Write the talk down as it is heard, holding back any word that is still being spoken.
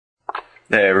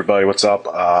Hey everybody, what's up?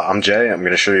 I'm Jay. I'm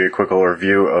going to show you a quick little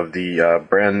review of the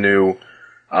brand new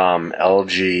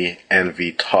LG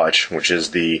Envy Touch, which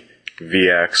is the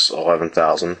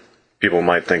VX11000. People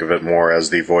might think of it more as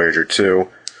the Voyager 2,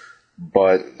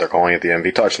 but they're calling it the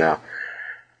Envy Touch now.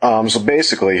 So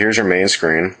basically, here's your main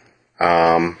screen.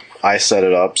 I set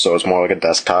it up so it's more like a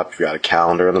desktop. You've got a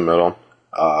calendar in the middle,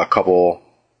 a couple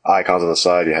icons on the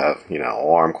side. You have,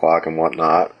 alarm clock and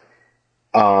whatnot.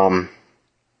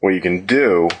 What you can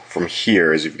do from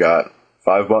here is you've got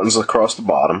 5 buttons across the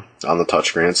bottom on the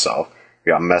touchscreen itself.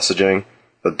 You've got messaging,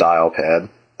 the dial pad,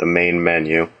 the main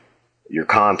menu, your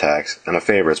contacts, and a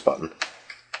favorites button.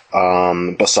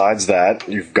 Besides that,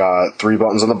 you've got 3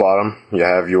 buttons on the bottom. You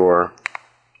have your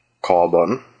call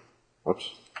button.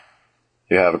 Whoops.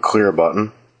 You have a clear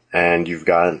button, and you've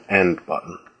got an end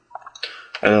button.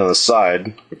 And then on the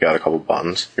side, you've got a couple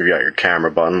buttons. You've got your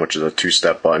camera button, which is a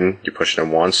 2-step button. You push it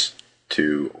in once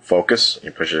to focus,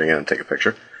 you push it again and take a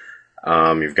picture.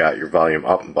 You've got your volume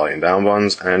up and volume down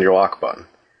buttons, and your lock button.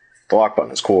 The lock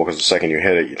button is cool because the second you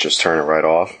hit it, you just turn it right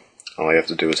off. All you have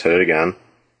to do is hit it again,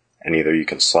 and either you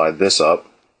can slide this up,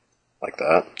 like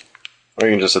that, or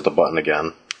you can just hit the button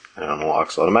again, and it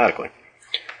unlocks automatically.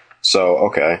 So,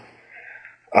 okay.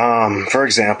 For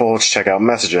example, let's check out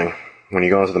messaging. When you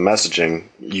go into the messaging,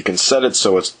 you can set it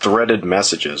so it's threaded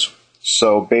messages.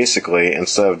 So basically,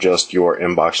 instead of just your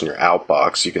inbox and your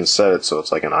outbox, you can set it so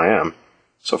it's like an IM.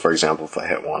 So for example, if I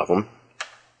hit one of them,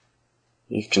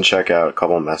 you can check out a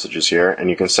couple of messages here, and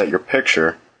you can set your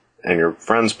picture and your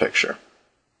friend's picture.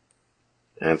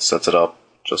 And it sets it up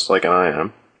just like an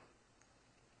IM,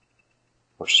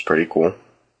 which is pretty cool.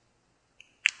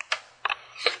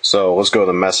 So let's go to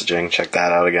the messaging, check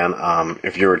that out again.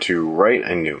 If you were to write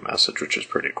a new message, which is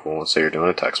pretty cool, let's say you're doing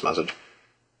a text message,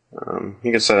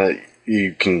 you can set it.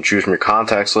 You can choose from your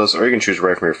contacts list, or you can choose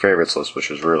right from your favorites list, which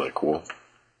is really cool.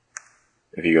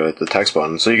 If you go to the text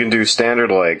button, so you can do standard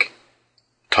like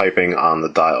typing on the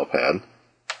dial pad,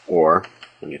 or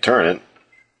when you turn it,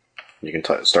 you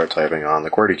can start typing on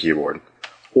the QWERTY keyboard,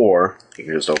 or you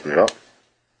can just open it up,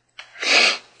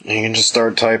 and you can just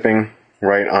start typing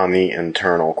right on the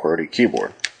internal QWERTY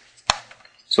keyboard.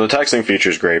 So the texting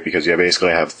feature is great because you basically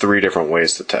have 3 different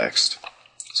ways to text.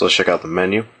 So let's check out the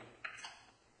menu.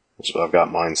 That's what I've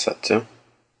got mine set to.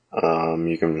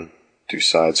 You can do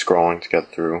side scrolling to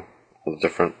get through all the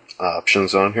different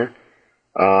options on here.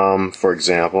 For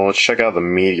example, let's check out the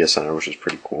media center, which is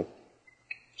pretty cool.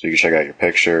 So you can check out your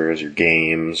pictures, your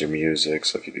games, your music.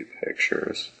 So if you do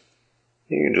pictures,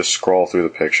 you can just scroll through the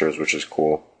pictures, which is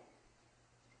cool.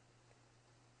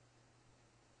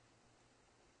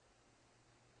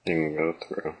 You can go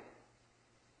through.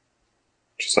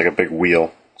 Just like a big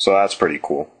wheel. So that's pretty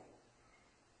cool.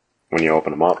 When you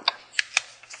open them up,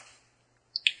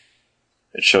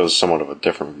 it shows somewhat of a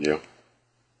different view.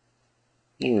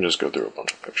 You can just go through a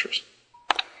bunch of pictures.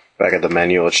 Back at the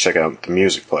menu, let's check out the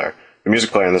music player. The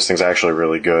music player in this thing's actually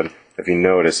really good. If you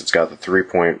notice, it's got the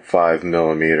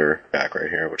 3.5mm jack right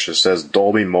here, which just says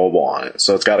Dolby Mobile on it.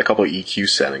 So it's got a couple of EQ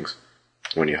settings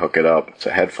when you hook it up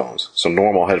to headphones. So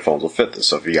normal headphones will fit this.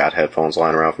 So if you got headphones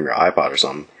lying around from your iPod or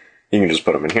something, you can just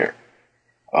put them in here.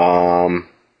 So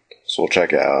we'll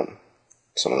check out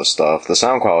some of the stuff. The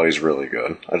sound quality is really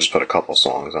good. I just put a couple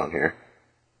songs on here.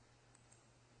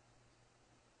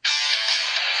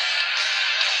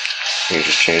 You can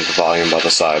just change the volume by the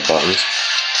side buttons.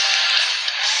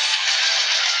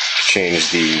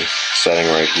 Change the setting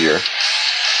right here.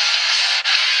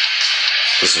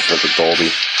 This is for the Dolby.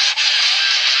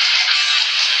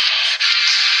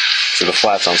 See, the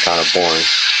flat sounds kind of boring.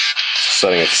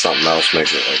 Setting it to something else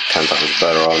makes it like 10 times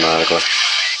better automatically.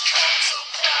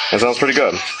 It sounds pretty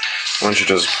good. Once you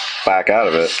just back out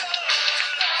of it,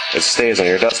 it stays on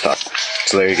your desktop.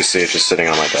 So there you can see it just sitting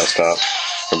on my desktop.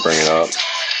 I can bring it up,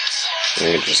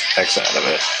 and you can just exit out of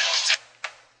it.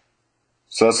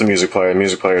 So that's the music player. The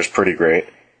music player is pretty great.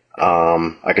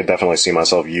 I could definitely see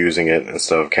myself using it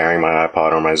instead of carrying my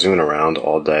iPod or my Zune around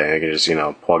all day. I can just,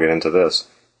 plug it into this.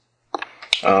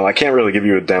 I can't really give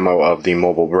you a demo of the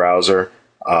mobile browser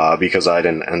because I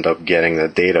didn't end up getting the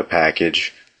data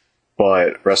package.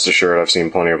 But rest assured, I've seen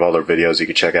plenty of other videos you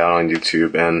can check out on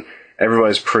YouTube, and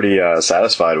everybody's pretty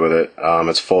satisfied with it.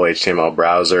 It's a full HTML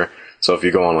browser, so if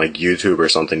you go on like YouTube or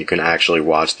something, you can actually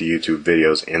watch the YouTube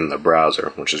videos in the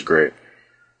browser, which is great.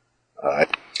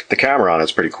 The camera on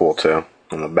it's pretty cool too.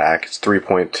 On the back, it's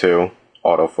 3.2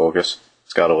 autofocus.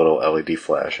 It's got a little LED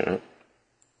flash in it.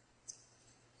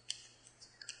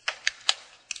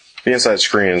 The inside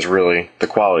screen is the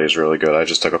quality is really good. I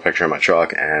just took a picture of my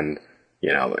truck and,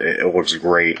 it looks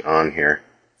great on here.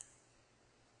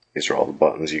 These are all the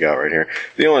buttons you got right here.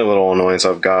 The only little annoyance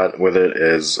I've got with it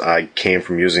is I came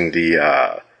from using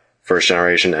the first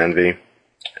generation Envy,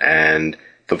 and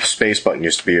the space button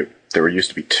there used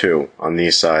to be two on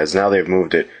these sides. Now they've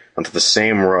moved it onto the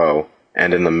same row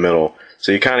and in the middle,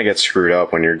 so you kind of get screwed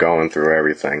up when you're going through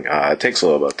everything. It takes a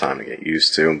little bit of time to get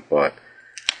used to, but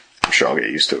I'm sure I'll get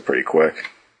used to it pretty quick.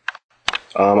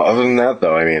 Other than that,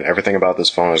 though, I mean, everything about this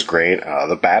phone is great.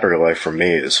 The battery life for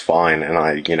me is fine, and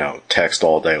I, text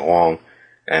all day long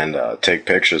and take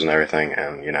pictures and everything,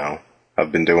 and,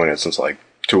 I've been doing it since like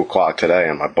 2 o'clock today,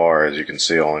 and my bar, as you can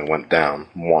see, only went down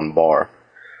 1 bar.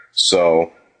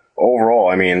 So, overall,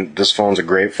 I mean, this phone's a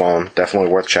great phone,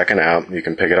 definitely worth checking out. You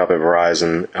can pick it up at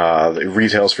Verizon. It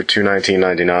retails for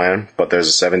 $219.99, but there's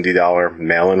a $70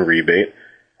 mail-in rebate,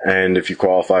 and if you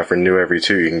qualify for new every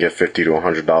 2, you can get $50 to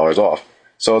 $100 off.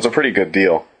 So it's a pretty good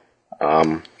deal.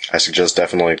 I suggest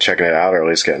definitely checking it out, or at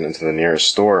least getting into the nearest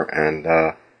store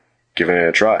and giving it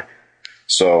a try.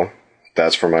 So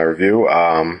that's for my review.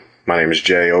 My name is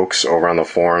Jay Oaks over on the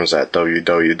forums at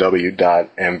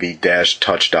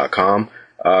www.mv-touch.com.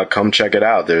 Come check it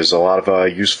out. There's a lot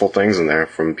of useful things in there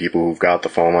from people who've got the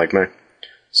phone like me.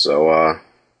 So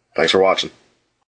thanks for watching.